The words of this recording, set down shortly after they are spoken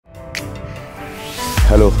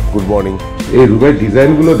Hello, good morning. এই রুমের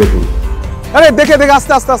ডিজাইনগুলো দেখুন। আরে দেখে দেখে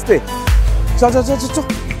আস্তে আস্তে আস্তে চল চল চল চল।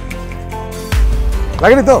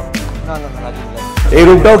 লাগেনি তো? না না না, এই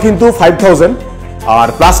রুমটাও কিন্তু 5000 আর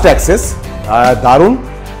প্লাস ট্যাক্সেস। দারুণ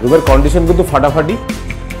রুমের কন্ডিশন কিন্তু ফাটাফাটি।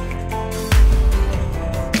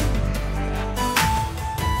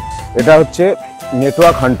 এটা হচ্ছে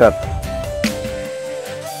network Hunter.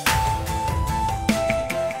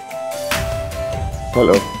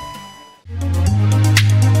 Hello,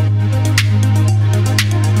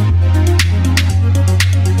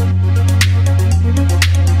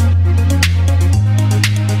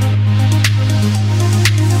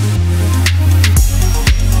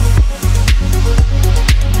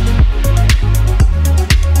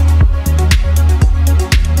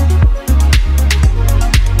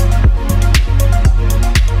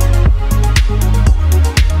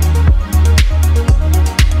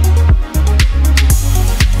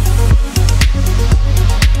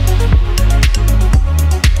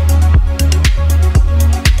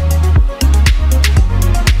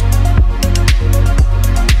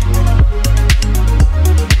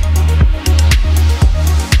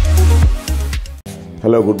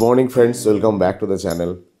 hello, good morning friends, welcome back to the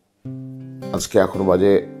channel. আজকে এখন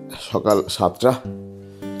বাজে সকাল 7টা।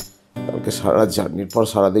 কালকে সারা জার্নির পর,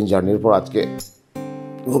 সারাদিন জার্নির পর আজকে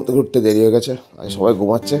ঘুরতে ঘুরতে দেরি হয়ে গেছে। আজ সবাই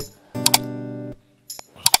ঘুমাচ্ছে।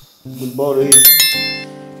 Good morning.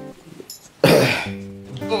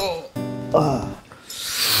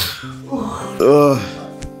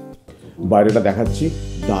 বাইরেটা দেখাচ্ছি,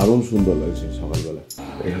 দারুণ সুন্দর লাগছে সকালবেলা।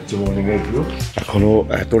 এই হচ্ছে মর্নিং এর ভিউ। এখনো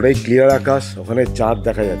এতটাই ক্লিয়ার আকাশ, ওখানে চাঁদ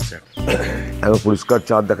দেখা যাচ্ছে, এখন পরিষ্কার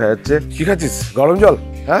চাঁদ দেখা যাচ্ছে। কি খাচ্ছিস? গরম জল?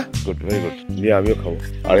 হ্যাঁ, গুড, ভেরি গুড। নিয়ে আমিও খাবো।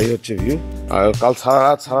 আর এই হচ্ছে ভিউ। আর কাল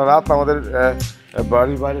সারা রাত আমাদের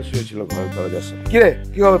বাড়ির বাইরে শুয়েছিল, ঘরের দরজার সামনে। কি রে,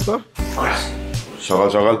 কি হবে তোর? সকাল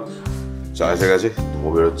সকাল চা এসে গেছে, ধুমো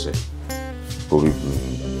বেরোচ্ছে। খুবই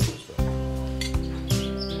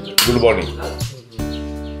গুড মর্নিং।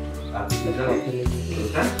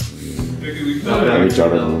 আমি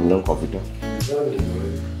চাটা নিলাম, কফিটা।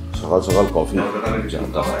 সকাল সকাল কফি,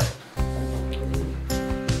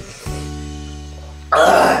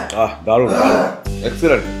 দারুণ,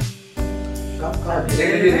 এক্সিলেন্ট।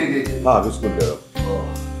 হ্যাঁ, বিস্কুট দেব।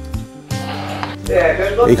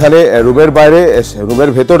 এখানে রুমের বাইরে,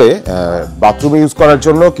 রুমের ভেতরে বাথরুমে ইউজ করার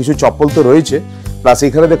জন্য কিছু চপ্পল তো রয়েছে, প্লাস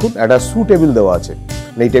এখানে দেখুন একটা শু টেবিল দেওয়া আছে।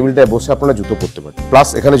 এই টেবিলটায় বসে আপনারা জুতো পরতে পারেন। প্লাস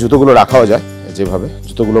এখানে জুতোগুলো রাখাও যায়, যেভাবে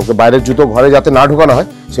জুতোগুলোকে বাইরের জুতো ঘরে যাতে না ঢোকানো হয়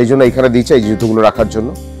সেই জন্য এখানে দিয়েছে এই জুতোগুলো রাখার জন্য।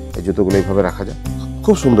 এই জুতোগুলো এইভাবে রাখা যায়,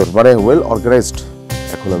 খুব সুন্দর, মানে ওয়েল অর্গানাইজড।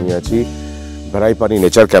 এখন আমি আছি বেড়াইপানি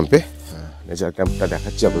নেচার ক্যাম্পে। নেচার ক্যাম্পটা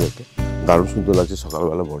দেখাচ্ছি আপনাদেরকে। দারুণ সুন্দর লাগছে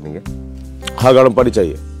সকালবেলা মর্নিংয়ে। হ্যাঁ, গরম পানি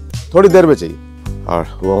চাইয়ে, থোড়ি দের মে চাইয়ে। আর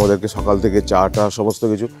ও আমাদেরকে সকাল থেকে চাটা সমস্ত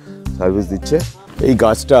কিছু সার্ভিস দিচ্ছে। এই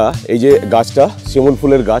গাছটা, এই যে গাছটা শিমুল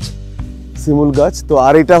ফুলের গাছ, শিমুল গাছ তো।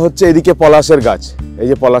 আর এটা হচ্ছে এদিকে পলাশের গাছ, এই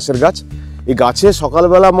যে পলাশের গাছ। এই গাছে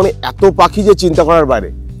সকালবেলা মানে এত পাখি যে চিন্তা করার বাইরে,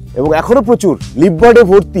 এবং এখনো প্রচুর লিফবার্ডে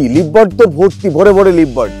ভর্তি। লিফবার্ড তো ভর্তি, ভরে ভরে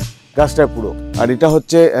লিফবার্ড গাছটা পুরো। আর এটা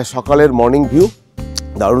হচ্ছে সকালের মর্নিং ভিউ,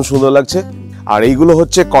 দারুণ সুন্দর লাগছে। আর এইগুলো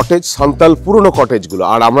হচ্ছে কটেজ, সান্তাল পুরনো কটেজগুলো।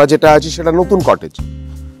 আর আমরা যেটা আছি সেটা নতুন কটেজ।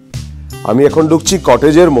 আমি এখন ঢুকছি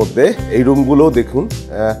কটেজের মধ্যে। এই রুমগুলো দেখুন,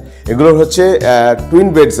 এগুলোর হচ্ছে টুইন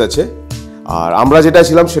বেডস আছে। আর আমরা যেটা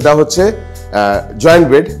ছিলাম সেটা হচ্ছে জয়েন্ট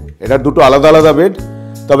বেড। এটা দুটো আলাদা আলাদা বেড,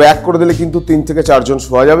 তবে এক করে দিলে কিন্তু 3 থেকে 4 জন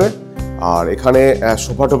শোয়া যাবে। আর এখানে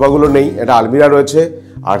সোফা টোফাগুলো নেই, এটা আলমিরা রয়েছে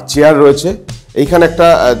আর চেয়ার রয়েছে। এইখানে একটা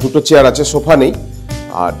দুটো চেয়ার আছে, সোফা নেই।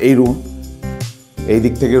 আর এই রুম, এই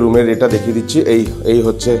দিক থেকে রুমের এটা দেখিয়ে দিচ্ছি। এই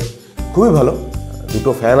হচ্ছে খুবই ভালো,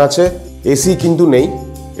 দুটো ফ্যান আছে, এসি কিন্তু নেই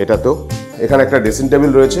এটাতেও। এখানে একটা ড্রেসিং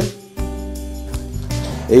টেবিল রয়েছে।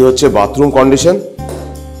 এই হচ্ছে বাথরুম কন্ডিশন।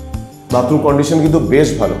 বাথরুম কন্ডিশন কিন্তু বেশ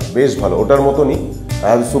ভালো, বেশ ভালো, ওটার মতনই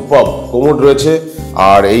সুপার। কোমোড রয়েছে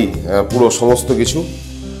আর এই পুরো সমস্ত কিছু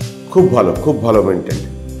খুব ভালো, খুব ভালো মেনটেন।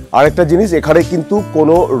 আর একটা জিনিস, এখানে কিন্তু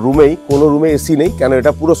কোনো রুমে এসি নেই, কেন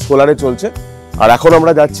এটা পুরো সোলারে চলছে। আর এখন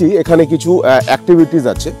আমরা যাচ্ছি, এখানে কিছু অ্যাক্টিভিটিস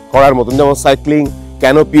আছে করার মতন, যেমন সাইক্লিং,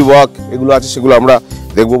 ক্যানোপি ওয়াক, এগুলো আছে, সেগুলো আমরা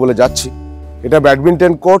দেখবো বলে যাচ্ছি। এটা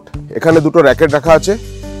ব্যাডমিন্টন কোর্ট, এখানে দুটো র্যাকেট রাখা আছে,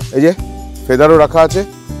 এই যে ফেদারও রাখা আছে,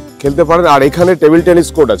 খেলতে পারেন। আর এখানে টেবিল টেনিস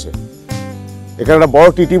কোর্ট আছে, এখানে একটা বড়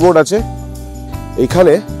টিটি বোর্ড আছে।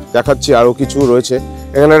 এইখানে দেখাচ্ছি আরো কিছু রয়েছে।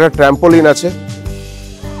 এখানে একটা ট্র্যাম্পোলিন আছে,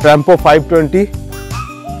 ট্র্যাম্পো 520।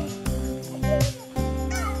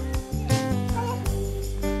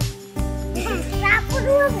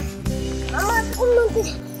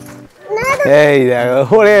 এই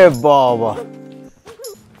দেখো, ওরে বাবা,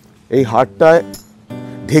 এই হাটটায়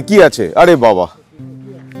ঢেকি আছে। আরে বাবা,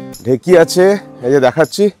 ঢেকি আছে, এই যে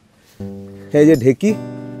দেখাচ্ছি। এই যে ঢেকি,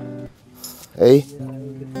 এই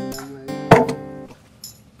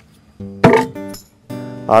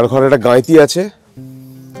আর ঘরে একটা গাঁইতি আছে,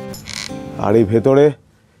 আর এই ভেতরে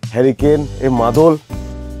হ্যারিকেন, এই মাদল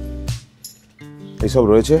এইসব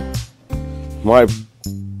রয়েছে। মায়ের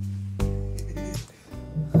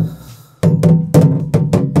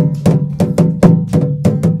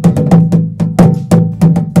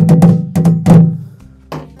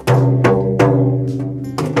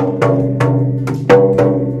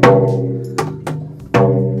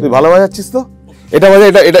তুই ভালো বাজাচ্ছিস তো? এটা বাজে,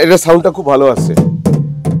 এটা এটা এটা সাউন্ডটা খুব ভালো আসছে।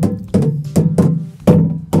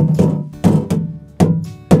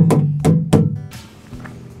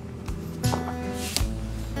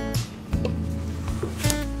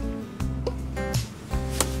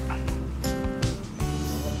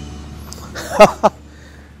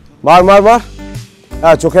 মার মার মার,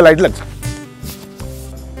 হ্যাঁ চোখে লাইট লাগছে।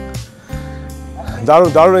 দারুণ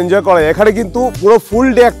দারুণ এনজয় করা। এখানে কিন্তু পুরো ফুল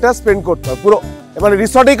ডে একটা স্পেন্ড করতে হবে, পুরো মানে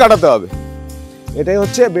রিসর্টেই কাটাতে হবে, এটাই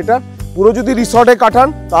হচ্ছে বেটার। পুরো যদি রিসর্টে কাটান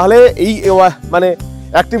তাহলে এই মানে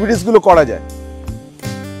অ্যাক্টিভিটিসগুলো করা যায়।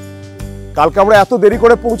 কালকে আমরা এত দেরি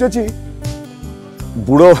করে পৌঁছেছি,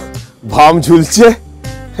 বুড়ো ভাম ঝুলছে,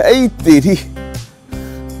 এই দেরি।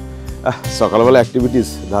 সকালবেলা অ্যাক্টিভিটিস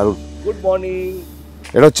দারুণ। Good morning.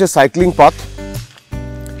 এটা হচ্ছে সাইক্লিং পাথ,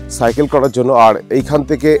 সাইকেল করার জন্য। আর এইখান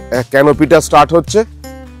থেকে ক্যানোপিটা স্টার্ট হচ্ছে,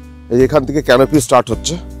 এই যে এখান থেকে ক্যানোপি স্টার্ট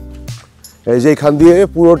হচ্ছে, এই যে এখান দিয়ে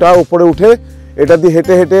পুরোটা উপরে উঠে এটা দিয়ে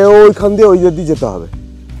হেঁটে হেঁটে ওইখান দিয়ে ওই দিয়ে যেতে হবে।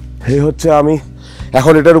 এই হচ্ছে আমি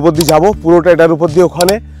এখন এটার উপর দিয়ে যাবো, পুরোটা এটার উপর দিয়ে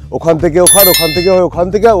ওখানে, ওখান থেকে ওখান, ওখান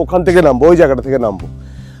থেকে ওখান থেকে নামবো, ওই জায়গাটা থেকে নামবো।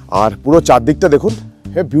 আর পুরো চারদিকটা দেখুন,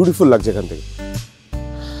 হ্যাঁ বিউটিফুল লাগছে এখান থেকে।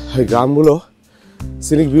 এই গ্রামগুলো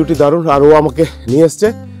সিনিক বিউটি দারুণ। আর ও আমাকে নিয়ে এসছে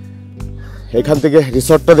এখান থেকে,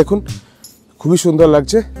 রিসর্টটা দেখুন খুবই সুন্দর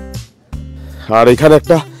লাগছে। আর এখানে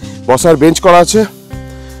একটা বসার বেঞ্চ করা আছে,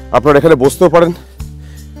 আপনারা এখানে বসতেও পারেন,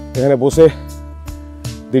 এখানে বসে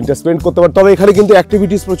দিনটা স্পেন্ড করতে পারেন। তবে এখানে কিন্তু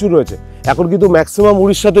অ্যাক্টিভিটিস প্রচুর রয়েছে। এখন কিন্তু ম্যাক্সিমাম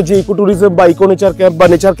উড়িষ্যাতে যে ইকো ট্যুরিজম বা ইকো নেচার ক্যাম্প বা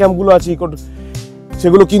নেচার ক্যাম্পগুলো আছে,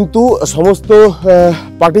 সেগুলো কিন্তু সমস্ত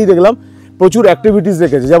পার্টি দেখলাম প্রচুর অ্যাক্টিভিটিস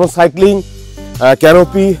রেখেছে, যেমন সাইক্লিং,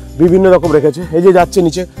 ক্যানোপি, বিভিন্ন রকম রেখেছে। এই যে যাচ্ছে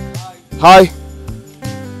নিচে, হাই,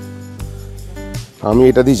 আমি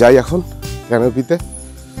এটা দিয়ে যাই এখন ক্যানোপিতে।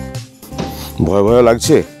 ভয় ভয়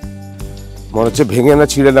লাগছে, মনে হচ্ছে ভেঙে না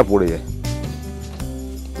ছিঁড়ে না পড়ে যায়।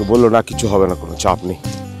 তো বললো না কিছু হবে না, কোনো চাপ নেই।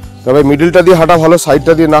 তবে মিডিলটা দিয়ে হাঁটা ভালো,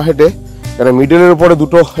 সাইডটা দিয়ে না হেঁটে, কারণ মিডিলের উপরে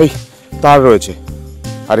দুটো এই তার রয়েছে।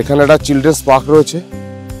 আর এখানে একটা চিলড্রেন্স পার্ক রয়েছে,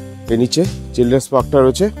 এই নিচে চিলড্রেন্স পার্কটা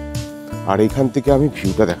রয়েছে। আর এইখান থেকে আমি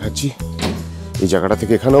ভিউটা দেখাচ্ছি, এই জায়গাটা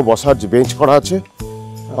থেকে। এখানেও বসার বেঞ্চ করা আছে,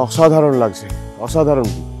 অসাধারণ লাগছে, অসাধারণ।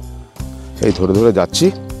 এই ধরে ধরে যাচ্ছি,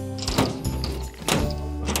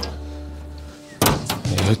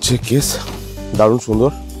 এই হচ্ছে কেস, দারুণ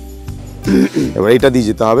সুন্দর। এবার এটা দিয়ে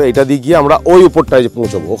যেতে হবে, এটা দিয়ে গিয়ে আমরা ওই উপরটায়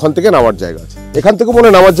পৌঁছবো, ওখান থেকে নামার জায়গা আছে। এখান থেকে মনে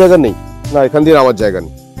নামার জায়গা নেই, না এখান দিয়ে নামার জায়গা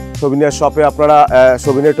নেই। সোভিনিয়ার শপে আপনারা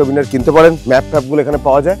সোভিনিয়ার কিনতে পারেন, ম্যাপ ট্যাপগুলো এখানে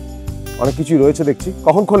পাওয়া যায়, অনেক কিছুই রয়েছে দেখছি।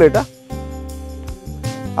 কখন খোলে এটা?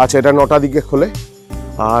 আচ্ছা, এটা 9টার দিকে খোলে।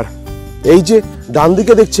 আর এই যে ডান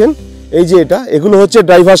দিকে দেখছেন, এই যে এগুলো হচ্ছে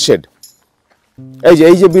ড্রাইভার শেড।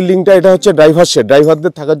 এই যে বিল্ডিংটা, এটা হচ্ছে ড্রাইভার শেড।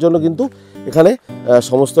 ড্রাইভারদের থাকার জন্য কিন্তু এখানে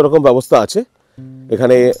সমস্ত রকম ব্যবস্থা আছে,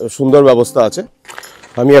 এখানে সুন্দর ব্যবস্থা আছে।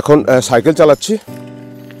 আমি এখন সাইকেল চালাচ্ছি,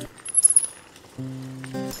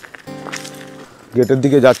 গেটের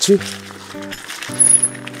দিকে যাচ্ছি।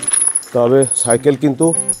 তবে সাইকেল কিন্তু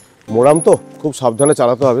মোড়াম, তো খুব সাবধানে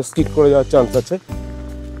চালাতে হবে, স্কিড করে যাওয়ার চান্স আছে।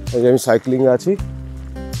 এই যে আমি সাইক্লিংয়ে আছি,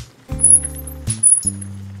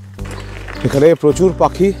 এখানে প্রচুর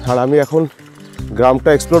পাখি। আর আমি এখন গ্রামটা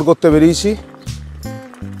এক্সপ্লোর করতে বেরিয়েছি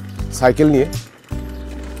সাইকেল নিয়ে।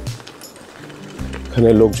 এখানে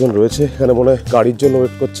লোকজন রয়েছে, এখানে মনে হয় গাড়ির জন্য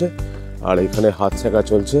ওয়েট করছে। আর এখানে হাত ছেঁকা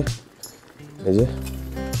চলছে, এই যে।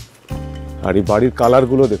 আর এই বাড়ির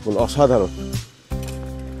কালারগুলো দেখুন, অসাধারণ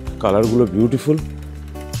কালারগুলো, বিউটিফুল।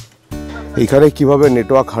 এইখানে কিভাবে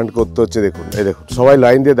নেটওয়ার্ক হান্ট করতে হচ্ছে দেখুন, এই দেখুন সবাই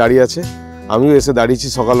লাইন দিয়ে দাঁড়িয়ে আছে। আমিও এসে দাঁড়িয়েছি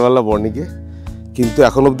সকালবেলা মর্নিংয়ে, কিন্তু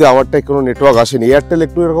এখন অবধি আমারটাই কোনো নেটওয়ার্ক আসেনি। এয়ারটেল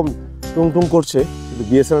একটু এরকম টুং টুং করছে, কিন্তু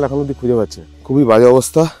বিএসএনএল এখন অবধি খুঁজে পাচ্ছে। খুবই বাজে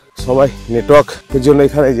অবস্থা, সবাই নেটওয়ার্কের জন্য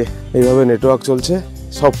এখানে যে এইভাবে নেটওয়ার্ক চলছে,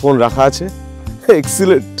 সব ফোন রাখা আছে।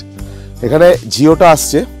 এক্সিলেন্ট। এখানে জিওটা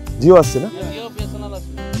আসছে, জিও আসছে না,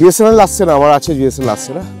 বিএসএনএল আসছে না, আমার আছে বিএসএনএল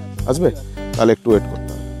আসছে না, আসবে তাহলে একটু ওয়েট করতে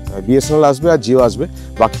হবে। বিএসএনএল আসবে আর জিও আসবে,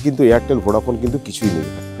 বাকি কিন্তু এয়ারটেল ভোডাফোন কিন্তু কিছুই নেই।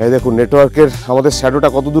 এই দেখুন নেটওয়ার্কের আমাদের শ্যাডোটা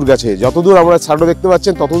কত দূর গেছে, যতদূর আমরা শ্যাডো দেখতে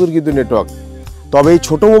পাচ্ছেন ততদূর কিন্তু নেটওয়ার্ক। তবে এই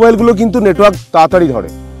ছোট মোবাইলগুলো কিন্তু নেটওয়ার্ক তাড়াতাড়ি ধরে,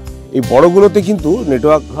 এই বড়গুলোতে কিন্তু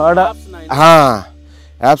নেটওয়ার্ক, হ্যাঁ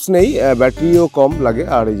অ্যাপস নেই, ব্যাটারিও কম লাগে।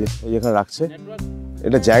 আর এই যে এখানে রাখছে,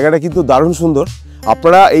 এটা জায়গাটা কিন্তু দারুণ সুন্দর।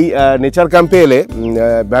 আপনারা এই নেচার ক্যাম্পে এলে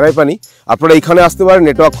বেড়াইপানি আপনারা এইখানে আসতে পারেন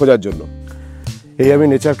নেটওয়ার্ক খোঁজার জন্য। এই আমি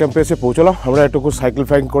নেচার ক্যাম্পে এসে পৌঁছলাম, আমরা একটু সাইকেল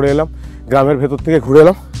ফাইন করে এলাম, গ্রামের ভেতর থেকে ঘুরে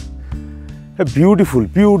এলাম। বিউটিফুল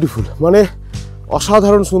বিউটিফুল, মানে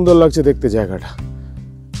অসাধারণ সুন্দর লাগছে দেখতে জায়গাটা।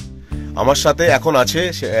 আমার সাথে এখন আছে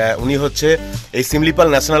উনি হচ্ছে এই সিমলিপাল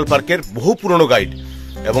ন্যাশনাল পার্কের বহু পুরনো গাইড,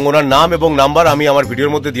 এবং ওনার নাম এবং নাম্বার আমি আমার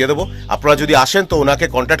ভিডিওর মধ্যে দিয়ে দেবো। আপনারা যদি আসেন তো ওনাকে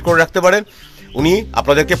কন্ট্যাক্ট করে রাখতে পারেন, উনি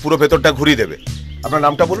আপনাদেরকে পুরো ভেতরটা ঘুরিয়ে দেবে। আপনার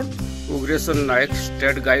নামটা বলুন। উগ্রেশ্বর নায়ক,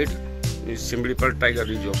 state guide, Similipal tiger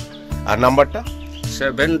reserve. আর নাম্বারটা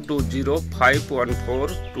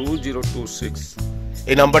 7205142026।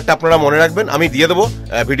 এই নাম্বারটা আপনারা মনে রাখবেন, আমি দিয়ে দেবো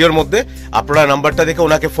ভিডিওর মধ্যে। আপনারা নাম্বারটা দেখে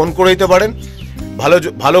ওনাকে ফোন করে দিতে পারেন।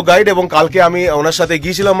 ভালো গাইড। এবং কালকে আমি ওনার সাথে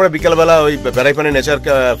গিয়েছিলাম আমরা বিকালবেলা ওই বেড়াইপানি নেচার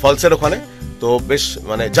ফলসের ওখানে, তো বেশ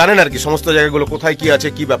মানে জানেন আর কি সমস্ত জায়গাগুলো কোথায় কি আছে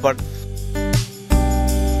কি ব্যাপার।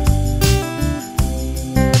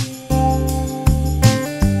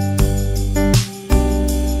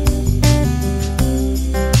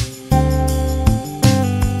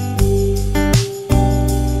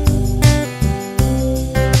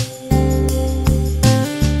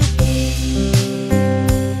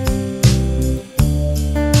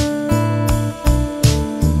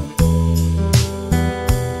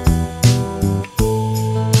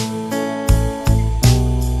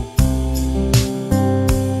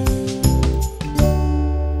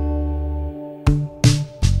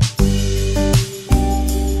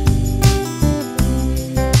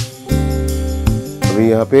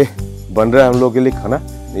 यहाँ पे बन रहा है हम लोग के लिए खाना,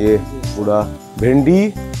 ये पूरा भिंडी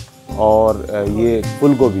और ये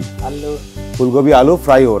फूल गोभी आलू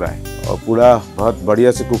फ्राई हो रहा है, और पूरा बहुत बढ़िया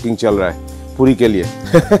से कुकिंग चल रहा है पूरी के लिए।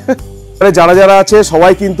 যারা যারা আছে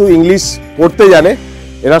সবাই কিন্তু ইংলিশ পড়তে জানে,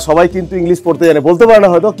 এরা সবাই কিন্তু ইংলিশ পড়তে জানে, বলতে পারে না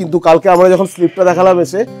হয়তো, কিন্তু কালকে আমরা যখন স্লিপটা দেখালাম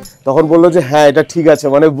এসে তখন বললো যে হ্যাঁ এটা ঠিক আছে,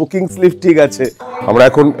 মানে বুকিং স্লিপ ঠিক আছে। আমরা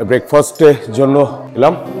এখন ব্রেকফাস্টের জন্য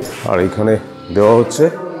এলাম, আর এখানে দেওয়া হচ্ছে,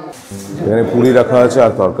 এখানে পুরি রাখা আছে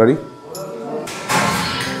আর তরকারি।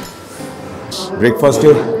 ব্রেকফাস্টে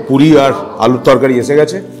পুরি আর আলুর তরকারি এসে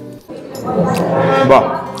গেছে। বাহ,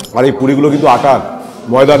 আর এই পুরিগুলো কিন্তু আটার,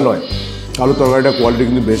 ময়দার নয়। আলুর তরকারিটা কোয়ালিটি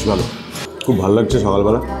কিন্তু বেশ ভালো, খুব ভালো লাগছে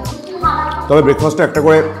সকালবেলা। তবে ব্রেকফাস্টে একটা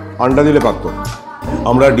করে আন্ডা দিলে পারতো।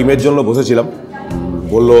 আমরা ডিমের জন্য বসেছিলাম,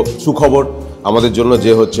 বললো সুখবর আমাদের জন্য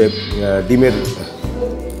যে হচ্ছে ডিমের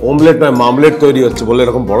অমলেট নয় মামলেট তৈরি হচ্ছে, বললে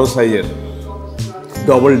এরকম বড় সাইজের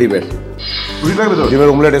ডবল ডিমের পুরি লাগবে তো। ডিমের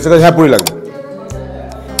অমলেট এসে গেছে, হ্যাঁ পুরি লাগবে।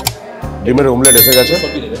 ডিমের অমলেট এসে গেছে,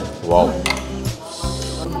 ওয়াও।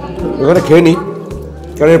 এখানে খেয়ে নিই,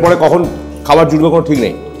 কারণ এরপরে কখন খাবার জুটবে কোনো ঠিক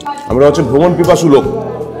নেই। আমরা হচ্ছে ভ্রমণ পিপাসু লোক,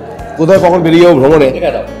 কোথায় কখন বেরিয়ে যাবো ভ্রমণে।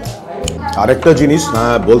 আরেকটা জিনিস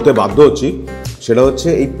বলতে বাধ্য হচ্ছি, সেটা হচ্ছে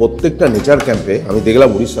এই প্রত্যেকটা নেচার ক্যাম্পে আমি দেখলাম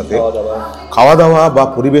উড়িষ্যাতে খাওয়া দাওয়া বা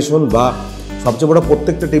পরিবেশন বা সবচেয়ে বড়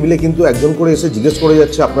প্রত্যেকটা টেবিলে কিন্তু একজন করে এসে জিজ্ঞেস করে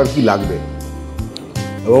যাচ্ছে আপনার কি লাগবে,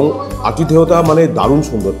 এবং আতিথেয়তা মানে দারুণ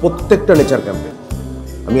সুন্দর প্রত্যেকটা নেচার ক্যাম্পে।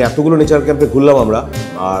 আমি এতগুলো নেচার ক্যাম্পে ঘুরলাম আমরা,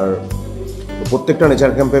 আর প্রত্যেকটা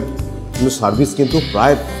নেচার ক্যাম্পে কিন্তু সার্ভিস কিন্তু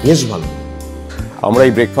প্রায় বেশ ভালো। আমরা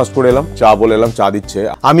এই ব্রেকফাস্ট করে এলাম, চা বলে এলাম, চা দিচ্ছে।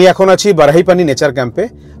 আমি এখন আছি বারাহিপানি নেচার ক্যাম্পে।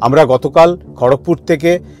 আমরা গতকাল খড়গপুর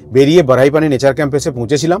থেকে বেরিয়ে বারাহিপানি নেচার ক্যাম্পে এসে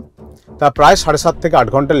পৌঁছেছিলাম। তা প্রায় 7.5 থেকে 8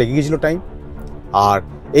 ঘন্টা লেগে গিয়েছিল টাইম। আর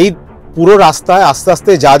এই পুরো রাস্তায় আস্তে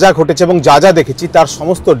আস্তে যা যা ঘটেছে এবং যা যা দেখেছি তার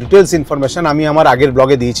সমস্ত ডিটেলস ইনফরমেশন আমি আমার আগের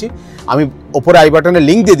ব্লগে দিয়েছি। আমি ওপরে আই বাটনে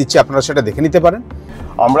লিঙ্ক দিয়ে দিচ্ছি, আপনারা সেটা দেখে নিতে পারেন।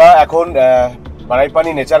 আমরা এখন বারাহিপানি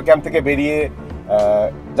নেচার ক্যাম্প থেকে বেরিয়ে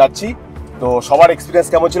যাচ্ছি। তো সবার এক্সপিরিয়েন্স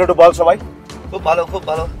কেমন ছিল একটু বল সবাই। খুব ভালো, খুব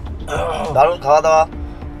ভালো, দারুণ খাওয়া দাওয়া,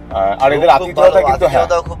 আর এদের আতিথেয়তা কিন্তু হ্যাঁ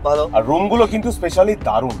খুব ভালো। আর রুমগুলো কিন্তু স্পেশালি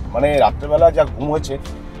দারুণ, মানে রাত্রেবেলা যা ঘুম হয়েছে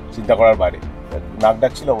চিন্তা করার বাইরে। নাক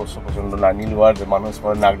ডাকছিল অবশ্য প্রচন্ড, নীল ওয়ার্ড মানুষ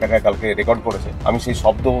নাক ডাকায় কালকে রেকর্ড করেছে। আমি সেই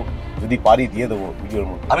শব্দ যদি পারি দিয়ে দেবো ভিডিওর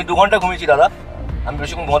মধ্যে। আমি 2 ঘন্টা ঘুমিয়েছি দাদা, আমি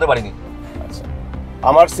বেশিক্ষণ ঘুমাতে পারিনি। আচ্ছা,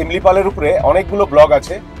 আমার সিমলিপালের উপরে অনেকগুলো ব্লগ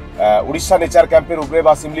আছে, উড়িষ্যা নেচার ক্যাম্পের উপরে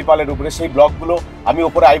বা সিমলিপালের উপরে। সেই ব্লগগুলো আমি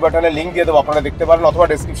উপরে আই বাটনে লিঙ্ক দিয়ে দেবো, আপনারা দেখতে পারেন, অথবা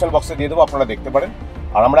ডেসক্রিপশন বক্সে দিয়ে দেবো, আপনারা দেখতে পারেন।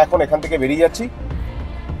 আর আমরা এখন এখান থেকে বেরিয়ে যাচ্ছি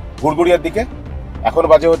গুরগুরিয়ার দিকে। এখন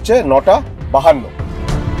বাজে হচ্ছে 9:52।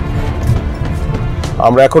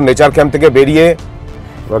 আমরা এখন নেচার ক্যাম্প থেকে বেরিয়ে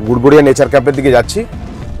গুরগুরিয়া নেচার ক্যাম্পের দিকে যাচ্ছি।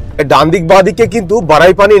 ডান দিক বাঁ দিকে কিন্তু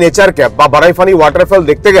বারাহিপানি নেচার ক্যাম্প বা বারাহিপানি ওয়াটারফল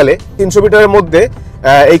দেখতে গেলে 300 মিটারের মধ্যে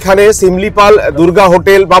এইখানে সিমলিপাল দুর্গা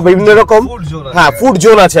হোটেল বা বিভিন্ন রকম হ্যাঁ ফুড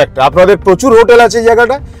জোন আছে একটা। আপনাদের প্রচুর হোটেল আছে এই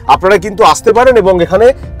জায়গাটা, আপনারা কিন্তু আসতে পারেন এবং এখানে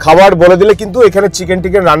খাবার বলে দিলে কিন্তু এখানে চিকেন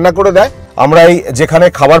টিকেন রান্না করে দেয়। আমরা এই যেখানে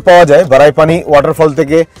খাবার পাওয়া যায় বারাইপানি ওয়াটারফল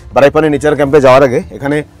থেকে বারাইপানি নেচার ক্যাম্পে যাওয়ার আগে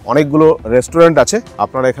এখানে অনেকগুলো রেস্টুরেন্ট আছে,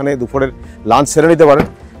 আপনারা এখানে দুপুরের লাঞ্চ সেরে নিতে পারেন।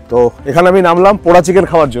 তো এখানে আমি নামলাম পোড়া চিকেন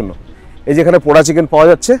খাওয়ার জন্য। এই যে এখানে পোড়া চিকেন পাওয়া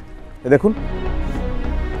যাচ্ছে, দেখুন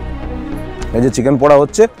এই যে চিকেন পোড়া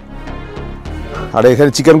হচ্ছে, আর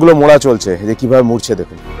এখানে চিকেনগুলো মোড়া চলছে, এই যে কিভাবে মুড়ছে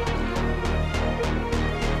দেখুন।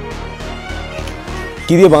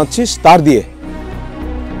 কি দিয়ে বাঁধছিস? তার দিয়ে?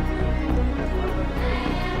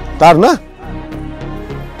 তার না,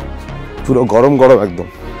 পুরো গরম গরম একদম।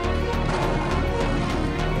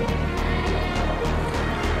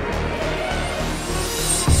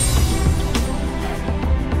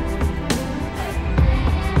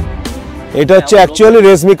 এটা হচ্ছে অ্যাকচুয়ালি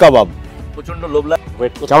রেশমি কাবাব। প্রচন্ড লোভ লাগে।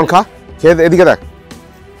 কেমন খা, খেয়ে এদিকে দেখ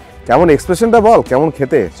কেমন এক্সপ্রেশনটা, বল কেমন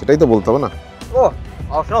খেতে, সেটাই তো বলতে হবে না। ও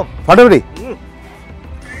অসম, ফাটাফাটি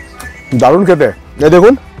দারুণ খেতে। এই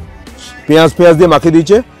দেখুন পেঁয়াজ দিয়ে মাখিয়ে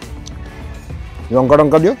দিয়েছে, লঙ্কা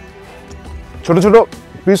টঙ্কা দিয়ে ছোট ছোট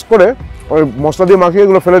পিস করে ওই মশলা দিয়ে মাখিয়ে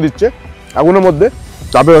এগুলো ফেলে দিচ্ছে আগুনের মধ্যে।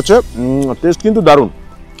 তবে হচ্ছে টেস্ট কিন্তু দারুণ।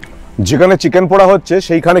 যেখানে চিকেন পোড়া হচ্ছে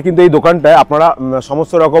সেইখানে কিন্তু এই দোকানটায় আপনারা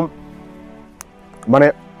সমস্ত রকম মানে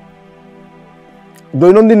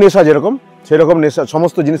দৈনন্দিন নেশা যেরকম সেরকম নেশা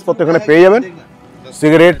সমস্ত জিনিসপত্র এখানে পেয়ে যাবেন।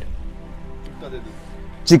 সিগারেট,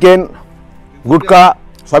 চিকেন, গুটকা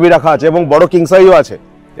সবই রাখা আছে এবং বড় কিং সাইজও আছে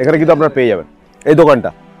এখানে কিন্তু আপনারা পেয়ে যাবেন। এই দোকানটা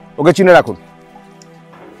ওকে চিনে রাখুন।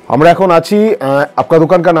 আমরা এখন আছি, আপনার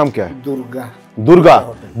দোকান কা নাম क्या है?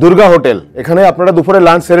 দুর্গা হোটেল। এখানে আপনারা দুপুরে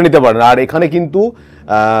লাঞ্চ সেরে নিতে পারেন। আর এখানে কিন্তু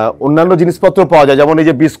অন্যান্য জিনিসপত্র পাওয়া যায়, যেমন এই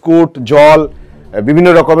যে বিস্কুট, জল, বিভিন্ন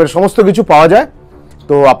রকমের সমস্ত কিছু পাওয়া যায়।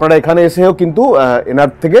 তো আপনারা এখানে এসেও কিন্তু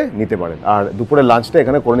এনার থেকে নিতে পারেন আর দুপুরে লাঞ্চটা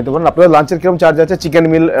এখানে করে নিতে পারেন। আপনাদের লাঞ্চের কিরকম চার্জ আছে? চিকেন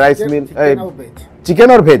মিল, রাইস মিল, চিকেন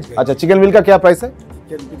और ভেজ। अच्छा चिकन मिल का क्या प्राइस है?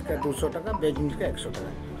 चिकन मिल का 200 টাকা, ভেজ মিল का 100 টাকা।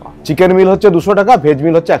 চিকেন মিল হচ্ছে 200 টাকা, ভেজ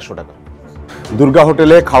মিল হচ্ছে 100 টাকা। দুর্গা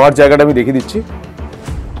হোটেলে খাওয়ার জায়গাটা আমি দেখিয়ে দিচ্ছি।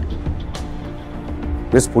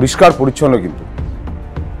 বেশ পরিষ্কার পরিচ্ছন্ন, কিন্তু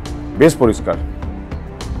বেশ পরিষ্কার।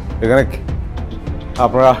 এখানে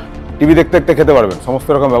আপনারা টিভি দেখতে দেখতে খেতে পারবেন, সমস্ত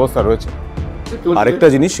রকম ব্যবস্থা রয়েছে। আরেকটা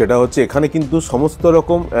জিনিস সেটা হচ্ছে এখানে কিন্তু সমস্ত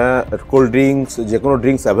রকম কোল্ড ড্রিঙ্কস, যে কোনো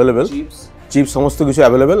ড্রিঙ্কস অ্যাভেলেবেল, চিপস সমস্ত কিছু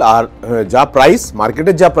অ্যাভেলেবেল। আর যা প্রাইস,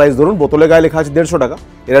 মার্কেটের যা প্রাইস, ধরুন বোতলে গায়ে লেখা আছে 150 টাকা,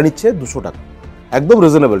 এরা নিচ্ছে 200 টাকা। একদম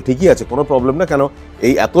রিজনেবল, ঠিকই আছে, কোনো প্রবলেম না। কেন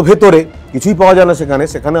এই এত ভেতরে কিছুই পাওয়া যায় না,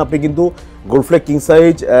 সেখানে আপনি কিন্তু গোল্ডফ্লেক, কিং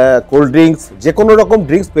সাইজ, কোল্ড ড্রিঙ্কস, যে কোনো রকম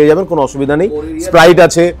ড্রিঙ্কস পেয়ে যাবেন, কোনো অসুবিধা নেই। স্প্রাইট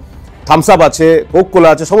আছে, থামস আপ আছে, কোক কোলা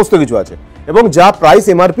আছে, সমস্ত কিছু আছে। এবং যা প্রাইস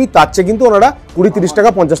এমআরপি তার চেয়ে কিন্তু ওনারা 20-30 টাকা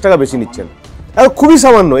 50 টাকা বেশি নিচ্ছেন। আর খুবই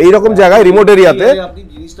সামান্য এইরকম জায়গায়, রিমোট এরিয়াতে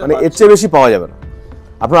মানে এর চেয়ে বেশি পাওয়া যাবে না।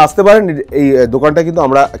 আপনারা আসতে পারেন। এই দোকানটা কিন্তু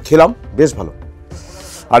আমরা খেলাম, বেশ ভালো।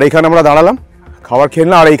 আর এখানে আমরা দাঁড়ালাম, খাবার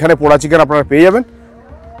খেলাম। আর এইখানে পোড়া চিকেন আপনারা পেয়ে যাবেন।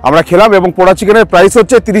 আমরা খেলাম এবং পোড়া চিকেনের প্রাইস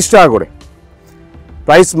হচ্ছে 30 টাকা করে,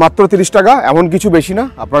 প্রাইস মাত্র 30 টাকা, এমন কিছু বেশি না,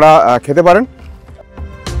 আপনারা খেতে পারেন।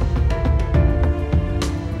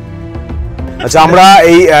 আচ্ছা আমরা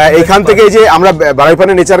এইখান থেকে যে আমরা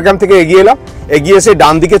বারাইপানি নেচার ক্যাম্প থেকে এগিয়ে এলাম, এগিয়ে এসে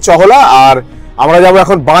ডান দিকে চহলা, আর আমরা যাবো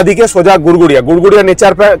এখন বাঁ দিকে সোজা গুরগুরিয়া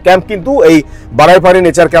নেচার ক্যাম্প কিন্তু এই বারাইপানি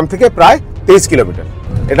নেচার ক্যাম্প থেকে প্রায় 23 কিলোমিটার।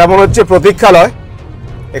 এটা মনে হচ্ছে প্রতীক্ষালয়,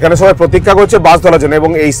 এখানে সবাই প্রতীক্ষা করছে বাস ধরার জন্য।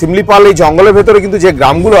 এবং এই সিমলিপাল, এই জঙ্গলের ভেতরে কিন্তু যে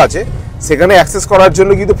গ্রামগুলো আছে সেখানে অ্যাক্সেস করার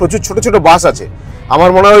জন্য কিন্তু প্রচুর ছোট ছোট বাস আছে। আমার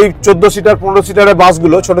মনে হয় ওই 14 সিটার 15 সিটারের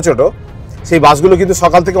বাসগুলো ছোট ছোট, সেই বাসগুলো কিন্তু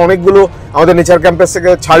সকাল থেকে অনেকগুলো আমাদের নেচার ক্যাম্পাস থেকে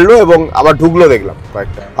ছাড়লো এবং আবার ঢুকলো দেখলাম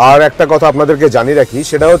কয়েকটা। আর একটা কথা আপনাদেরকে জানিয়ে রাখি,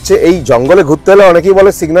 সেটা হচ্ছে এই জঙ্গলে ঘুরতে হলে অনেকেই বলে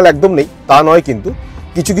সিগন্যাল একদম নেই, তা নয়। কিন্তু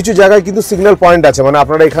কিছু কিছু জায়গায় কিন্তু সিগন্যাল পয়েন্ট আছে, মানে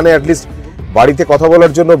আপনারা এখানে অ্যাটলিস্ট বাড়িতে কথা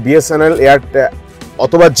বলার জন্য বিএসএনএল, এয়ারটেল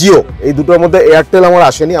অথবা জিও, এই দুটোর মধ্যে এয়ারটেল আমার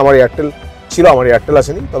আসেনি, আমার এয়ারটেল ছিল, আমার এয়ারটেল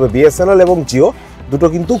আসেনি, তবে বিএসএনএল এবং জিও দুটো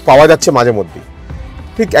কিন্তু পাওয়া যাচ্ছে মাঝে মধ্যেই।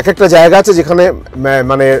 ঠিক এক একটা জায়গা আছে যেখানে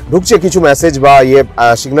মানে ঢুকছে কিছু মেসেজ বা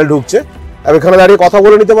সিগন্যাল ঢুকছে, আর এখানে দাঁড়িয়ে কথা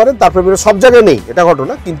বলে নিতে পারেন। তারপরে সব জায়গায় নেই এটা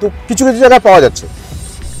ঘটনা, কিন্তু কিছু কিছু জায়গায় পাওয়া যাচ্ছে।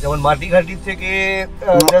 যেমন মাটিঘাটি থেকে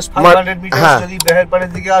জাস্ট 500 মিটার যদি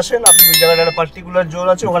বেহেরপানির দিকে আসেন, আপনি ওই জায়গাটা একটা পার্টিকুলার জোন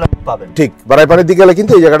আছে, ওখানে পাবেন। ঠিক বারাইপানির দিকে গেলে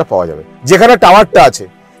কিন্তু এই জায়গাটা পাওয়া যাবে, যেখানে টাওয়ারটা আছে।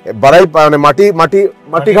 মানে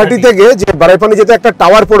মাটিঘাটি থেকে যে বারাইপানি যেতে একটা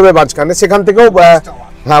টাওয়ার পড়বে মাঝখানে, সেখান থেকেও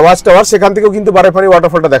ওয়াচ টাওয়ার, সেখান থেকেও কিন্তু বারাইপানি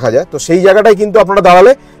ওয়াটারফলটা দেখা যায়। তো সেই জায়গাটায় কিন্তু আপনারা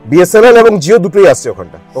দাঁড়ালে বিএসএনএল এবং জিও দুটোই আসছে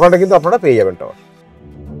ওখানটা কিন্তু আপনারা পেয়ে যাবেন টাওয়ার।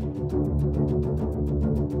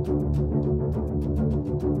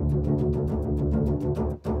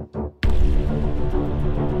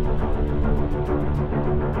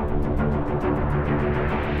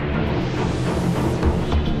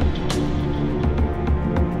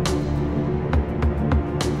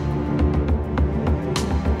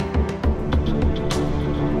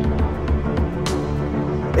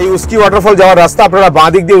 এই উস্কি ওয়াটারফল যাওয়ার রাস্তা, আপনারা বাঁ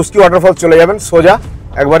দিক দিয়ে উস্কি ওয়াটারফল চলে যাবেন সোজা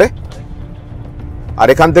একবারে, আর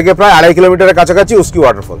এখান থেকে প্রায় 2.5 কিলোমিটারের কাছাকাছি উস্কি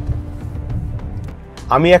ওয়াটারফল।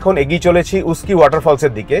 আমি এখন এগিয়ে চলেছি উস্কি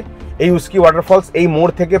ওয়াটারফলসের দিকে। এই উস্কি ওয়াটারফলস এই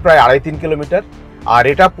মোড় থেকে প্রায় 2.5-3 কিলোমিটার, আর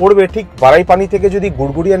এটা পড়বে ঠিক বারাইপানি থেকে যদি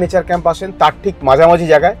গুড়গুড়িয়া নেচার ক্যাম্প আসেন তার ঠিক মাঝামাঝি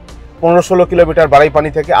জায়গায়, 15-16 কিলোমিটার বারাইপানি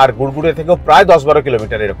থেকে, আর গুড়গুড়িয়া থেকেও প্রায় 10-12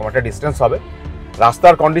 কিলোমিটার এরকম একটা ডিস্টেন্স হবে।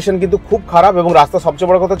 রাস্তার কন্ডিশন কিন্তু খুব খারাপ, এবং রাস্তা সবচেয়ে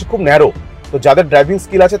বড় কথা হচ্ছে খুব ন্যারো। তো যাদের ড্রাইভিং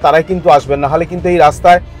স্কিল আছে তারাই কিন্তু আসবেন, না হলে কিন্তু এই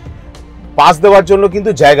রাস্তায় পাস দেওয়ার জন্য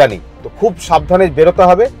কিন্তু জায়গা নেই। তো খুব সাবধানে বেরোতে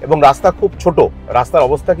হবে, এবং রাস্তা খুব ছোট, রাস্তার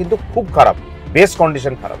অবস্থা কিন্তু খুব খারাপ, বেশ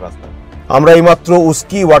কন্ডিশন খারাপ রাস্তা। আমরা এইমাত্র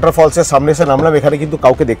উস্কি ওয়াটারফলসের সামনে এসে নামলাম, এখানে কিন্তু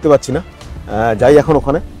কাউকে দেখতে পাচ্ছি না। যাই এখন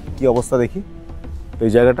ওখানে কি অবস্থা দেখি। তো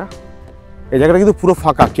এই জায়গাটা কিন্তু পুরো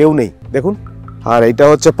ফাঁকা, কেউ নেই দেখুন। আর এইটা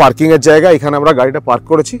হচ্ছে পার্কিং এর জায়গা, এখানে আমরা গাড়িটা পার্ক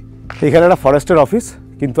করেছি। এখানে একটা ফরেস্টের অফিস,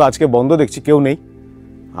 কিন্তু আজকে বন্ধ দেখছি, কেউ নেই।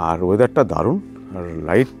 আর ওয়েদারটা দারুণ, আর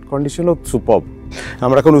লাইট কন্ডিশনও সুপারব।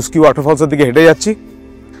 আমরা এখন উস্কি ওয়াটারফলসের দিকে হেঁটে যাচ্ছি।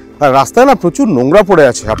 আর রাস্তায় না প্রচুর নোংরা পড়ে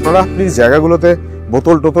আছে, আপনারা প্লিজ জায়গাগুলোতে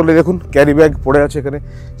বোতল টোতলে দেখুন, ক্যারি ব্যাগ পড়ে আছে, এখানে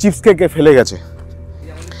চিপস কে ফেলে গেছে।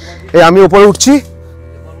 এই আমি উপরে উঠছি,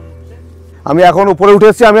 আমি এখন উপরে উঠে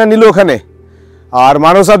এসেছি, আমি আর নীলু ওখানে, আর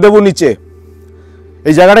মানস আর দেবু নিচে।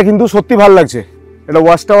 এই জায়গাটা কিন্তু সত্যি ভালো লাগছে, এটা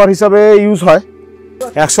ওয়াচ টাওয়ার হিসাবে ইউজ হয়।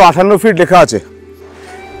 158 ফিট লেখা আছে।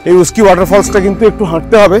 এই উস্কি ওয়াটারফলসটা কিন্তু একটু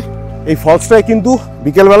হাঁটতে হবে। এই ফলসটায় কিন্তু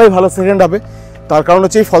বিকেলবেলায় ভালো সেকেন্ড হবে, তার কারণ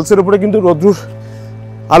হচ্ছে এই ফলসের উপরে কিন্তু রোদ্রুর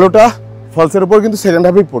আলোটা ফলসের উপর কিন্তু সেকেন্ড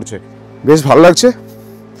হাফেই পড়ছে, বেশ ভালো লাগছে।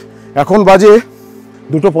 এখন বাজে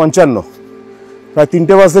 2:55, প্রায়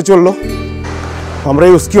 3টে বাজতে চললো। আমরা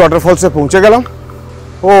এই উস্কি ওয়াটারফলসে পৌঁছে গেলাম।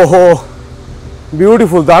 ও হো,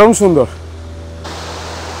 বিউটিফুল, দারুণ সুন্দর।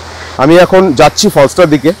 আমি এখন যাচ্ছি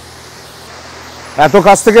ফলসটার দিকে। এত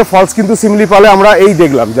কাছ থেকে ফলস কিন্তু সিমলিপালে আমরা এই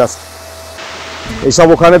দেখলাম জাস্ট, এইসব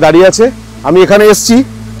ওখানে দাঁড়িয়ে আছে। আমি এখানে এসছি,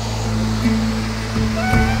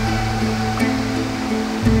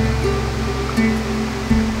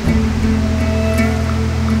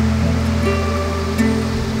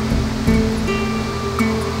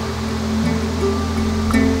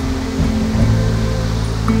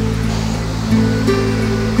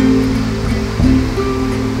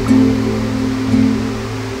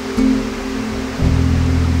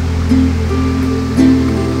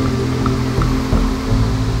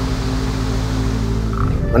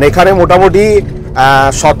 মানে এখানে মোটামুটি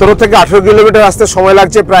 17 থেকে 18 কিলোমিটার আসতে সময়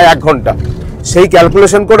লাগছে প্রায় 1 ঘন্টা। সেই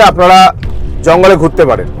ক্যালকুলেশন করে আপনারা জঙ্গলে ঘুরতে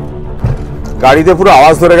পারেন। গাড়িতে পুরো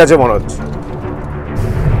আওয়াজ ধরে গেছে মনে হচ্ছে।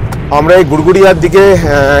 আমরা এই গুড়গুড়িয়ার দিকে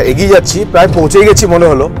এগিয়ে যাচ্ছি, প্রায় পৌঁছেই গেছি মনে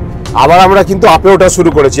হলো। আবার আমরা কিন্তু আপে ওঠা শুরু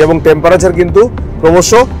করেছি, এবং টেম্পারেচার কিন্তু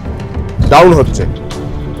ক্রমশ ডাউন হচ্ছে।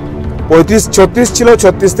 35-36 ছিল,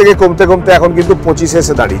 36 থেকে কমতে কমতে এখন কিন্তু 25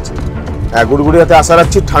 এসে দাঁড়িয়েছে। গুড়গুড়িয়াতে আশা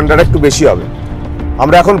রাখছি ঠান্ডাটা একটু বেশি হবে।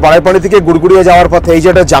 আমরা এখন বারাইপানি থেকে গুড়গুড়িয়া যাওয়ার পথে, এই যে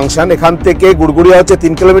একটা জাংশন, এখান থেকে গুড়গুড়িয়া হচ্ছে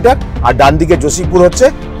 3 কিলোমিটার, আর ডান দিকে জসিকপুর হচ্ছে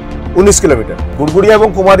 19 কিলোমিটার। গুড়গুড়িয়া এবং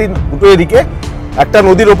কুমারী দুটো এদিকে, একটা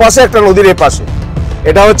নদীর ওপাশে একটা নদীর এপাশে।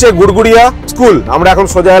 এটা হচ্ছে গুড়গুড়িয়া স্কুল। আমরা এখন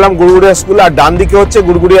সোজা এলাম গুড়গুড়িয়া স্কুল, আর ডান দিকে হচ্ছে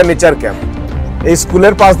গুড়গুড়িয়া নেচার ক্যাম্প। এই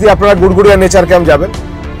স্কুলের পাশ দিয়ে আপনারা গুড়গুড়িয়া নেচার ক্যাম্প যাবেন।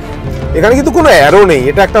 এখানে কিন্তু কোনো অ্যারো নেই,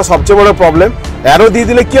 এটা একটা সবচেয়ে বড় প্রবলেম। অ্যারো দিয়ে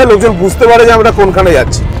দিলে কি হয়, লোকজন বুঝতে পারে যে আমরা কোনখানে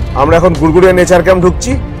যাচ্ছি। আমরা এখন গুড়গুড়িয়া নেচার ক্যাম্প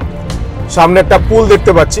ঢুকছি। সামনে একটা পুল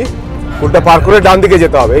দেখতে পাচ্ছি, পুলটা পার করে ডান দিকে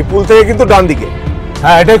যেতে হবে। এই পুল থেকে কিন্তু ডান দিকে,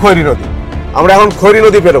 হ্যাঁ এটাই খৈরি নদী। আমরা এখন খৈরি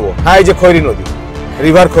নদী পেরোবো। হ্যাঁ এই যে খৈরি নদী,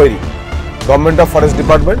 river খৈরি, government of forest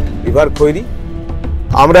department, river খৈরি।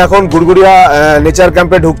 আমরা এখন গুড়গুড়িয়া নেচার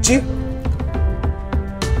ক্যাম্পে ঢুকছি।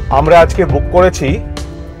 আমরা আজকে বুক করেছি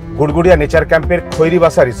গুড়গুড়িয়া নেচার ক্যাম্পের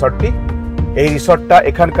খৈরিবাসা রিসর্টটি। এই রিসর্টটা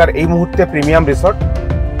এখানকার এই মুহূর্তে প্রিমিয়াম রিসর্ট।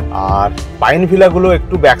 আর পাইন ভিলাগুলো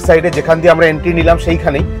একটু ব্যাক সাইডে, যেখান দিয়ে আমরা এন্ট্রি নিলাম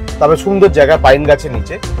সেইখানেই, তবে সুন্দর জায়গা, পাইন গাছের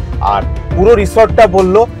নিচে। আর পুরো রিসর্টটা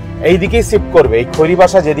বললো এইদিকেই শিফট করবে, এই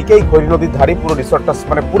খৈরিবাসা যেদিকে, এই খৈরি নদীর ধারে পুরো রিসর্টটা,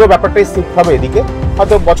 মানে পুরো ব্যাপারটাই শিফট হবে এদিকে,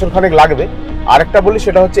 হয়তো বছরখানেক লাগবে। আরেকটা বলি,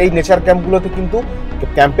 সেটা হচ্ছে এই নেচার ক্যাম্পগুলোতে কিন্তু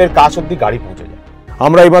ক্যাম্পের কাছ অব্দি গাড়ি পৌঁছে যায়।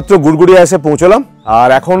 আমরা এইমাত্র গুড়গুড়িয়া এসে পৌঁছলাম, আর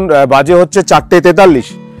এখন বাজে হচ্ছে 4:43,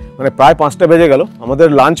 মানে প্রায় 5টা বেজে গেল। আমাদের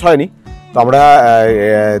লাঞ্চ হয়নি, তো আমরা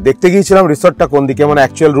দেখতে গিয়েছিলাম রিসর্টটা কোন দিকে, মানে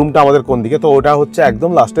অ্যাকচুয়াল রুমটা আমাদের কোন দিকে। তো ওটা হচ্ছে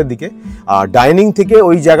একদম লাস্টের দিকে। আর ডাইনিং থেকে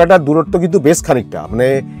ওই জায়গাটার দূরত্ব কিন্তু বেশ খানিকটা, মানে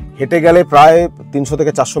হেঁটে গেলে প্রায় 300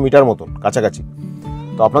 থেকে 400 মিটার মতন কাছাকাছি।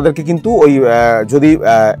 তো আপনাদেরকে কিন্তু ওই যদি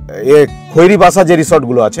খৈরিবাসা যে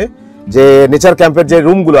রিসর্টগুলো আছে, যে নেচার ক্যাম্পের যে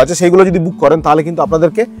রুমগুলো আছে, সেইগুলো যদি বুক করেন, তাহলে কিন্তু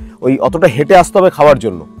আপনাদেরকে ওই অতটা হেঁটে আসতে হবে খাওয়ার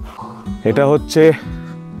জন্য। এটা হচ্ছে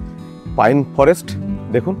পাইন ফরেস্ট,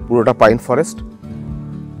 দেখুন পুরোটা পাইন ফরেস্ট।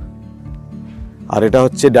 আর এটা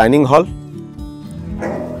হচ্ছে ডাইনিং হল।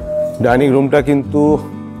 ডাইনিং রুমটা কিন্তু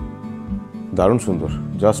দারুণ সুন্দর,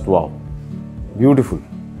 জাস্ট ওয়াও, বিউটিফুল।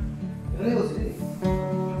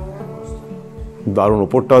 দারুণ,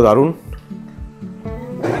 ওপরটাও দারুণ।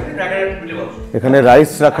 এখানে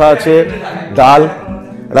রাইস রাখা আছে, ডাল,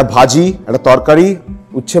 একটা ভাজি, একটা তরকারি,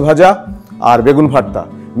 উচ্ছে ভাজা আর বেগুন ভর্তা।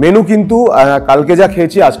 মেনু কিন্তু কালকে যা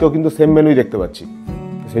খেয়েছি আজকেও কিন্তু সেম মেনুই দেখতে পাচ্ছি,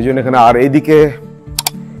 সেই জন্য এখানে। আর এইদিকে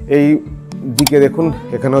দেখুন,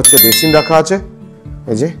 এখানে হচ্ছে বেসিন রাখা আছে,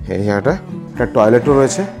 এই যে এই জায়গাটা, একটা টয়লেটও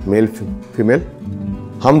রয়েছে, মেল फीमेल।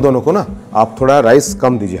 हम दोनों को ना आप थोड़ा राइस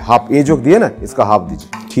कम दीजिए, हाफ ये जो दिए ना इसका हाफ दीजिए।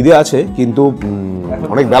 খিদে আছে কিন্তু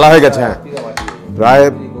অনেক বেলা হয়ে গেছে, হ্যাঁ প্রায়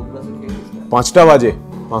 5টা বাজে।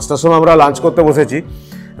 5টার সময় আমরা লাঞ্চ করতে বসেছি।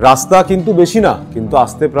 রাস্তা কিন্তু বেশি না, কিন্তু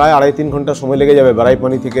আসতে প্রায় 2.5-3 ঘন্টা সময় লেগে যাবে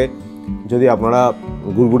বারাইপানি থেকে যদি আপনারা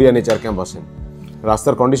গুরগুরিয়া নেচার ক্যাম্প আসেন।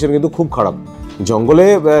 রাস্তার কন্ডিশন কিন্তু খুব খারাপ। জঙ্গলে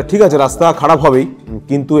ঠিক আছে রাস্তা খারাপ হবেই,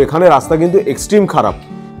 কিন্তু এখানে রাস্তা কিন্তু এক্সট্রিম খারাপ।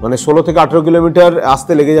 মানে 16 থেকে 18 কিলোমিটার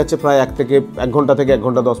আসতে লেগে যাচ্ছে প্রায় 1 ঘন্টা থেকে 1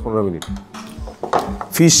 ঘন্টা 10-15 মিনিট।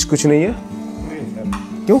 फिश कुछ नहीं है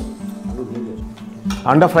क्यों?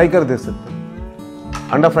 अंडा फ्राई कर दे सकते,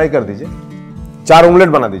 अंडा फ्राई कर दीजिए, 4 ऑमलेट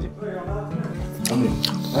बना दीजिए।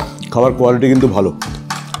 খাবার কোয়ালিটি কিন্তু ভালো,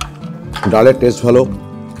 ডালের টেস্ট ভালো,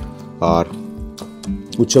 আর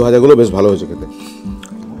উচ্ছে ভাজাগুলো বেশ ভালো হয়েছে খেতে।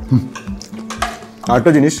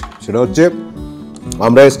 আরেকটা জিনিস সেটা হচ্ছে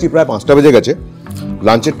আমরা এসছি প্রায় 5টা বেজে গেছে,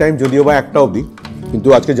 লাঞ্চের টাইম যদিও বা 1টা অবধি, কিন্তু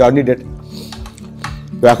আজকে জার্নি ডেট।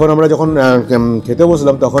 তো এখন আমরা যখন খেতে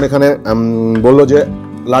বসলাম তখন এখানে বললো যে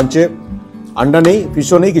লাঞ্চে আন্ডা নেই,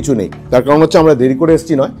 ফিশও নেই, কিছু নেই। তার কারণ হচ্ছে আমরা দেরি করে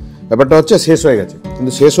এসছি নয়, ব্যাপারটা হচ্ছে শেষ হয়ে গেছে।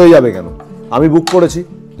 কিন্তু শেষ হয়ে যাবে কেন, আমি বুক করেছি,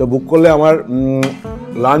 তো বুক করলে আমার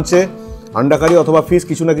লাঞ্চে আন্ডা কারি অথবা ফিশ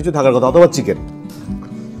কিছু না কিছু থাকার কথা, অথবা চিকেন,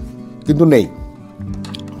 কিন্তু নেই।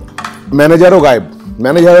 ম্যানেজারও গায়েব,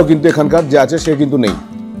 ম্যানেজারও কিন্তু এখানকার যে আছে সে কিন্তু নেই।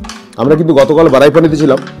 আমরা কিন্তু গতকাল বারাইপানিতে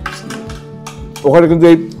ছিলাম, ওখানে কিন্তু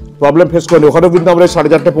এই প্রবলেম ফেস করিনি। ওখানেও কিন্তু আমরা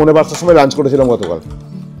 4:30-4:45 সময় লাঞ্চ করেছিলাম গতকাল,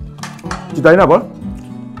 কি তাই না বল?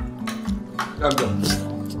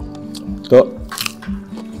 তো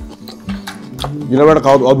যেটা একটা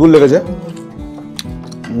অদ্ভুত লেগেছে,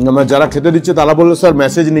 যারা খেতে দিচ্ছে তারা বললো স্যার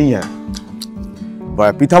মেসেজ নেই। হ্যাঁ,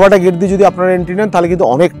 পিথাবাটা গেট দিয়ে যদি আপনারা এন্ট্রি নেন তাহলে কিন্তু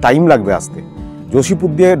অনেক টাইম লাগবে আসতে। যোশীপুর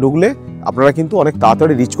দিয়ে ঢুকলে আপনারা কিন্তু অনেক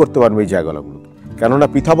তাড়াতাড়ি রিচ করতে পারবেন এই জায়গাগুলো, কেননা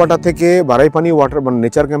পিথাবাটা থেকে বারাইপানি ওয়াটার মানে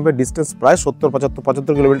নেচার ক্যাম্পের ডিস্টেন্স প্রায়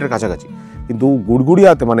 70-75 কিলোমিটার কাছাকাছি। কিন্তু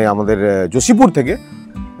গুড়গুড়িয়াতে মানে আমাদের যোশীপুর থেকে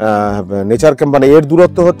নেচার ক্যাম্প মানে এর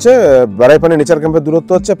দূরত্ব হচ্ছে, বারাইপানি নেচার ক্যাম্পের দূরত্ব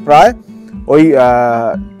হচ্ছে প্রায় ওই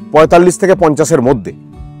 45 থেকে 50-এর মধ্যে।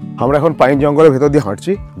 আমরা এখন পাইন জঙ্গলের ভেতর দিয়ে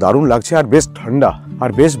হাঁটছি, দারুণ লাগছে আর বেশ ঠান্ডা আর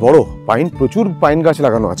বেশ বড় পাইন, প্রচুর পাইন গাছ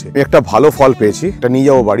লাগানো আছে। একটা ভালো ফল পেয়েছি, এটা নিয়ে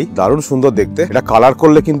যাবো বাড়ি, দারুণ সুন্দর দেখতে। এটা কালার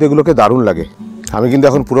করলে কিন্তু এগুলোকে দারুণ লাগে। আমি কিন্তু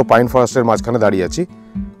এখন পুরো পাইন ফরেস্টের মাঝখানে দাঁড়িয়ে আছি,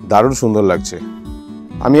 দারুণ সুন্দর লাগছে।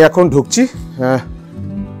 আমি এখন ঢুকছি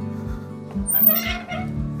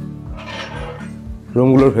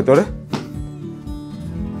রুমগুলোর ভেতরে।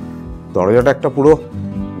 দরজাটা একটা পুরো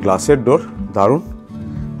গ্লাসের ডোর, দারুণ।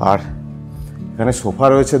 আর এখানে সোফা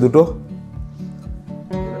রয়েছে 2টো,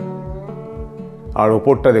 আর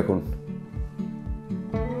ওপরটা দেখুন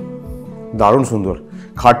দারুণ সুন্দর।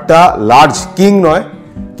 খাটটা লার্জ, কিং নয়,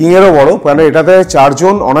 কিং এরও বড়, মানে এটাতে 4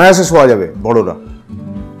 জন অনায়াসে শোয়া যাবে বড়রা।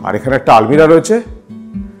 আর এখানে একটা আলমিরা রয়েছে,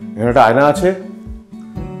 এখানে একটা আয়না আছে,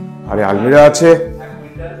 আর আলমিরা আছে,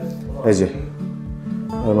 এই যে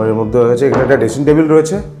আলমারির মধ্যে রয়েছে। এখানে একটা ড্রেসিং টেবিল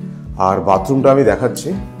রয়েছে, আর বাথরুমটা আমি দেখাচ্ছি।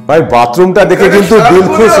 ভাই বাথরুমটা দেখে কিন্তু দিল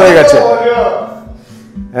খুশ হয়ে গেছে।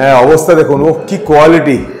 হ্যাঁ অবস্থা দেখুন, ও কি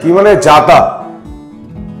কোয়ালিটি, কি মানে জাতা।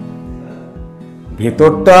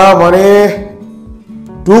 ভেতরটা মানে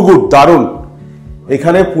টু গুড, দারুণ।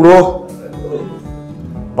 এখানে পুরো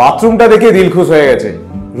বাথরুমটা দেখে দিল খুশ হয়ে গেছে।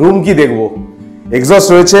 রুম কি দেখবো, এক্সস্ট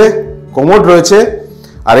রয়েছে, কমোড রয়েছে,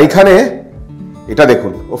 আর এইখানে এটা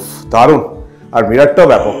দেখুন, উফ দারুণ। আর মিরারটাও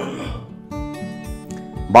ব্যাপক।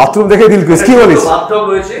 বাথরুম দেখে দিল খুশ, কি বলিস?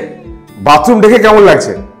 বাথরুম দেখে কেমন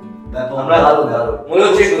লাগছে?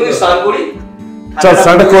 চল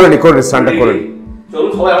স্নানটা করে নি, স্নানটা করে নি।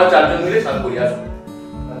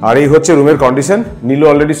 আর এই হচ্ছে রুমের কন্ডিশন। নীলু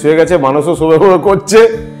অলরেডি শুয়ে গেছে, মানুষও শুয়ে করছে।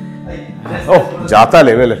 ও যাতা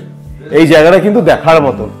লেভেলের এই জায়গাটা কিন্তু দেখার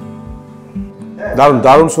মতন, দারুণ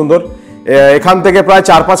দারুণ সুন্দর। এখান থেকে প্রায়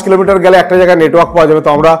 4-5 কিলোমিটার গেলে একটা জায়গায় নেটওয়ার্ক পাওয়া যাবে, তো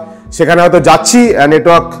আমরা সেখানে হয়তো যাচ্ছি।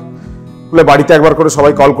 নেটওয়ার্ক বাড়িতে একবার করে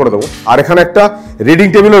সবাই কল করে দেবো। আর এখানে একটা রিডিং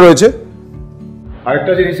টেবিলও রয়েছে।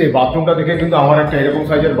 আরেকটা জিনিস, এই বাথরুমটা দেখে কিন্তু আমার একটা এরকম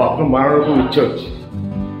সাইজের বাথরুম বানানোর খুব ইচ্ছে হচ্ছে।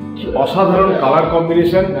 অসাধারণ কালার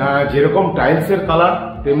কম্বিনেশন, যেরকম টাইলসের কালার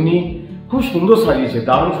তেমনি খুব সুন্দর সাজিয়েছে,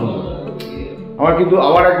 দারুণ সুন্দর। আমার কিন্তু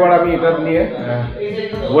আবার একবার আমি এটা নিয়ে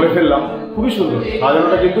বলে ফেললাম, খুবই সুন্দর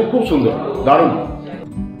সাজানোটা, কিন্তু খুব সুন্দর, দারুণ।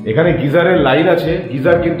 এখানে গিজারের লাইন আছে,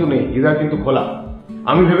 গিজার কিন্তু নেই, গিজার কিন্তু খোলা।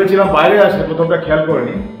 আমি ভেবেছিলাম বাইরে আছে, প্রথমটা খেয়াল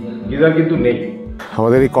করিনি, গিজার কিন্তু নেই।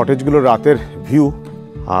 আমাদের এই কটেজগুলোর রাতের ভিউ,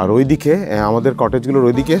 আর ওইদিকে আমাদের কটেজগুলোর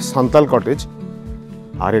ওইদিকে সান্তাল কটেজ,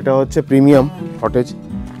 আর এটা হচ্ছে প্রিমিয়াম কটেজ,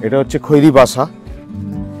 এটা হচ্ছে খৈরি বাসা,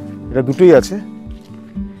 এটা দুটোই আছে।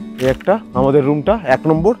 এই একটা আমাদের রুমটা 1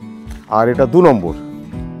 নম্বর, আর এটা 2 নম্বর।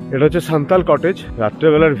 এটা হচ্ছে সান্তাল কটেজ,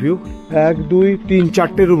 রাত্রেবেলার ভিউ। 1 2 3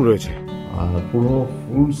 4টে রুম রয়েছে, আর পুরো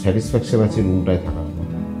ফুল স্যাটিসফ্যাকশন আছে রুমটায় থাকার।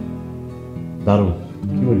 দারুণ,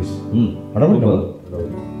 কি বলিস?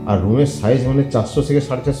 আর রুমের সাইজ মানে 400 থেকে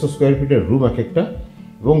 450 স্কোয়ার ফিটের রুম এক একটা,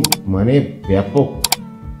 এবং মানে ব্যাপক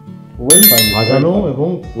ওয়েল সাজানো এবং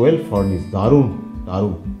ওয়েল ফার্নিশ। দারুণ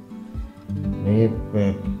দারুণ, মানে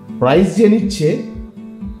প্রাইস যে নিচ্ছে,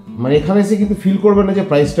 মানে এখানে এসে কিন্তু ফিল করবে না যে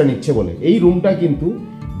প্রাইসটা নিচ্ছে বলে। এই রুমটা কিন্তু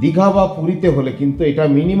দীঘা বা পুরীতে হলে কিন্তু এটা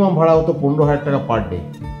মিনিমাম ভাড়া হতো 15,000 টাকা পার ডে।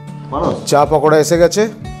 চা পকোড়া এসে গেছে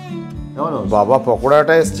বাবা,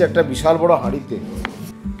 পকোড়াটা এসছে একটা বিশাল বড় হাঁড়িতে।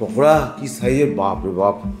 পকোড়া কি সাইজের, বাপ রে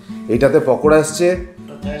বাপ। এইটাতে পকোড়া এসছে,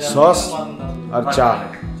 সস আর চা,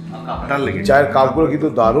 চায়ের কাপগুলো কিন্তু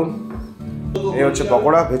দারুণ। এই হচ্ছে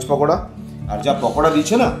পকোড়া, ভেজ পকোড়া। আর যা পকোড়া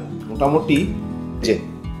দিচ্ছে না, মোটামুটি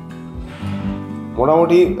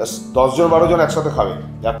 10 জন 12 জন একসাথে খাবে।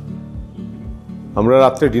 আমরা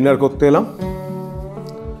রাত্রে ডিনার করতে এলাম।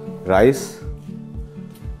 রাইস,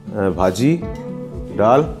 भाजी,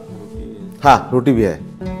 दाल, हाँ रोटी भी है।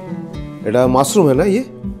 এটা মাশরুম है ना ये?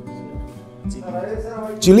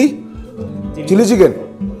 চিলি চিকেন,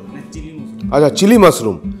 আচ্ছা চিলি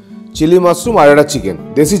মাশরুম আর এটা চিকেন,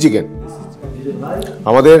 দেশি চিকেন।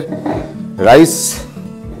 আমাদের রাইস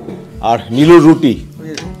আর নীলুর রুটি।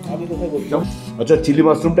 আচ্ছা চিলি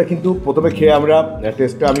মাশরুমটা কিন্তু প্রথমে খেয়ে আমরা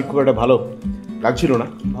টেস্টটা আমি খুব একটা ভালো লাগছিল না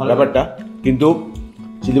ব্যাপারটা, কিন্তু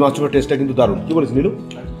চিলি মাশরুমের টেস্টটা কিন্তু দারুণ। কি বলিস নীলু?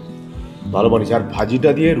 ভালো বানিয়েছে। আর ভাজিটা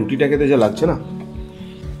দিয়ে রুটিটা খেতে যা লাগছে না।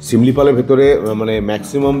 সিমলিপালের ভেতরে মানে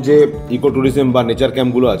ম্যাক্সিমাম যে ইকো ট্যুরিজম বা নেচার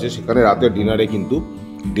ক্যাম্পগুলো আছে, সেখানে রাতের ডিনারে কিন্তু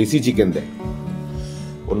দেশি চিকেন দেয়।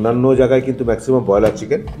 অন্যান্য জায়গায় কিন্তু ম্যাক্সিমাম ব্রয়লার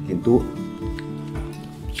চিকেন, কিন্তু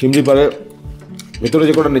সিমলিপালের ভেতরে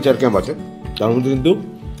যে কটা নেচার ক্যাম্প আছে তার মধ্যে কিন্তু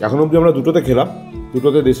এখন অবধি আমরা দুটোতে খেলাম,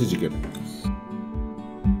 দুটোতে দেশি চিকেন।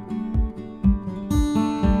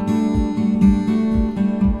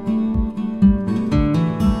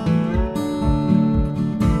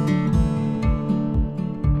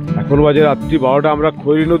 এখন বাজে রাত্রি 12টা। আমরা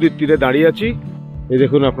খৈরি নদীর তীরে দাঁড়িয়ে আছি। এই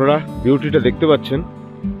দেখুন আপনারা বিউটিটা দেখতে পাচ্ছেন,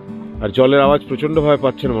 আর জলের আওয়াজ প্রচন্ডভাবে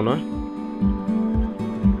পাচ্ছেন মনে হয়।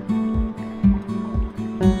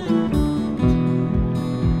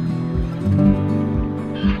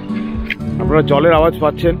 আপনারা জলের আওয়াজ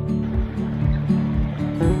পাচ্ছেন।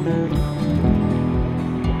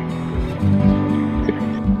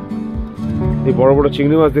 এই বড় বড়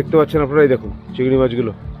চিংড়ি মাছ দেখতে পাচ্ছেন আপনারা, এই দেখুন চিংড়ি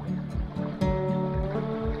মাছগুলো,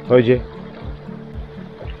 ওই যে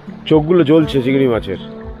চোখগুলো জ্বলছে চিংড়ি মাছের।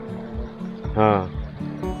 হ্যাঁ,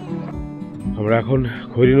 আমরা এখন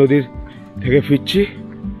খৈরি নদীর থেকে ফিরছি,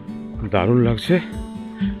 দারুণ লাগছে।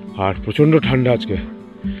 আর প্রচণ্ড ঠান্ডা আজকে,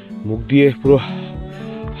 মুখ দিয়ে পুরো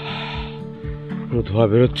ধোঁয়া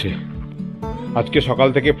বেরোচ্ছে। আজকে সকাল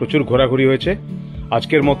থেকে প্রচুর ঘোরাঘুরি হয়েছে।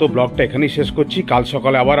 আজকের মতো ব্লগটা এখানেই শেষ করছি। কাল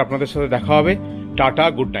সকালে আবার আপনাদের সাথে দেখা হবে। Tata,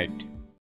 good night.